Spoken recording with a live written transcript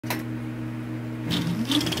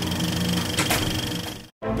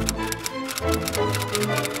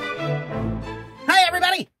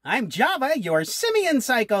I'm Java, your Simian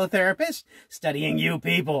psychotherapist, studying you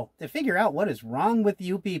people to figure out what is wrong with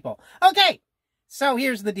you people. Okay, so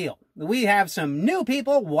here's the deal. We have some new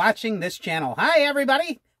people watching this channel. Hi,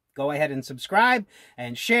 everybody. Go ahead and subscribe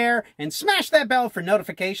and share and smash that bell for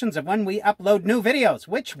notifications of when we upload new videos,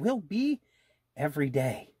 which will be every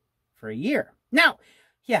day for a year. Now,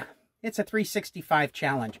 yeah, it's a 365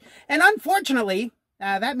 challenge. And unfortunately,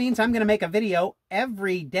 that means I'm going to make a video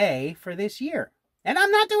every day for this year. And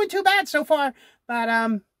I'm not doing too bad so far, but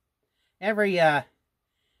every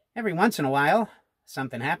once in a while,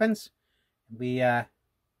 something happens. We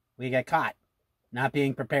get caught not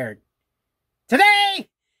being prepared. Today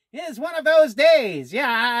is one of those days.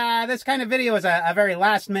 Yeah, this kind of video is a very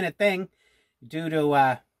last-minute thing due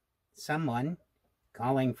to someone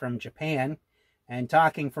calling from Japan and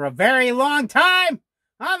talking for a very long time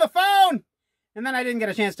on the phone. And then I didn't get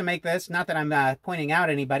a chance to make this. Not that I'm pointing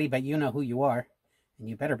out anybody, but you know who you are. And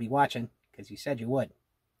you better be watching, because you said you would.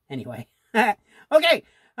 Anyway. Okay,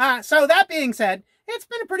 so that being said, it's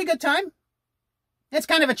been a pretty good time. It's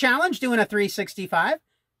kind of a challenge doing a 365.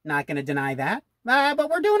 Not going to deny that. But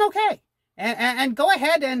we're doing okay. And go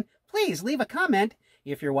ahead and please leave a comment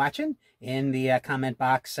if you're watching in the comment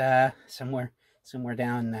box somewhere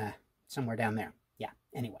down there. Yeah,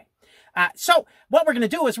 anyway. So what we're going to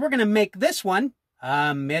do is we're going to make this one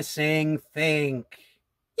a missing think.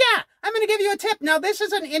 Yeah, I'm going to give you a tip. Now, this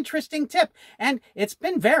is an interesting tip, and it's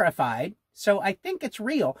been verified, so I think it's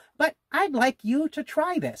real, but I'd like you to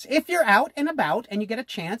try this. If you're out and about and you get a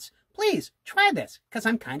chance, please try this, because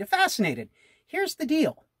I'm kind of fascinated. Here's the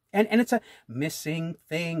deal, and it's a missing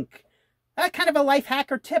think. Kind of a life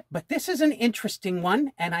hack or tip, but this is an interesting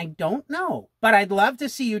one, and I don't know. But I'd love to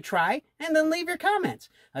see you try, and then leave your comments,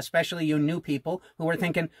 especially you new people who are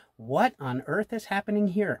thinking, what on earth is happening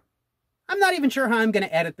here? I'm not even sure how I'm going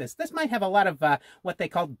to edit this. This might have a lot of what they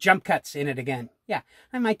call jump cuts in it again. Yeah,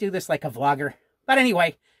 I might do this like a vlogger. But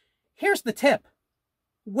anyway, here's the tip.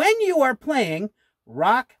 When you are playing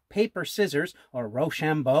rock, paper, scissors, or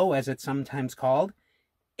Rochambeau, as it's sometimes called,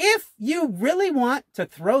 if you really want to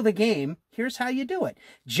throw the game, here's how you do it.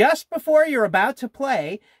 Just before you're about to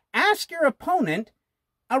play, ask your opponent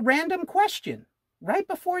a random question right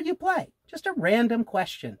before you play. Just a random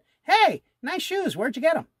question. Hey, nice shoes. Where'd you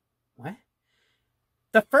get them? What?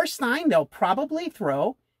 The first sign they'll probably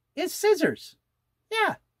throw is scissors.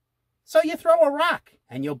 Yeah. So you throw a rock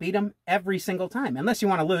and you'll beat them every single time. Unless you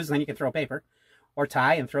want to lose, then you can throw paper or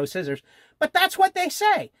tie and throw scissors. But that's what they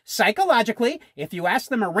say. Psychologically, if you ask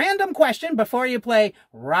them a random question before you play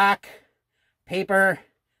rock, paper,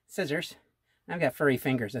 scissors. I've got furry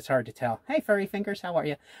fingers. It's hard to tell. Hey, furry fingers, how are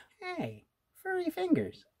you? Hey, furry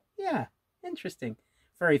fingers. Yeah, interesting.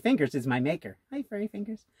 Furry fingers is my maker. Hi, furry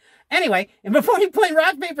fingers. Anyway, and before you play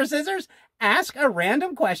rock, paper, scissors, ask a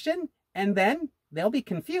random question, and then they'll be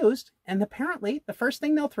confused, and apparently the first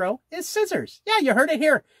thing they'll throw is scissors. Yeah, you heard it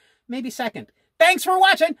here. Maybe second. Thanks for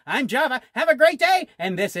watching. I'm Java. Have a great day.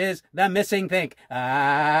 And this is The Missing Think.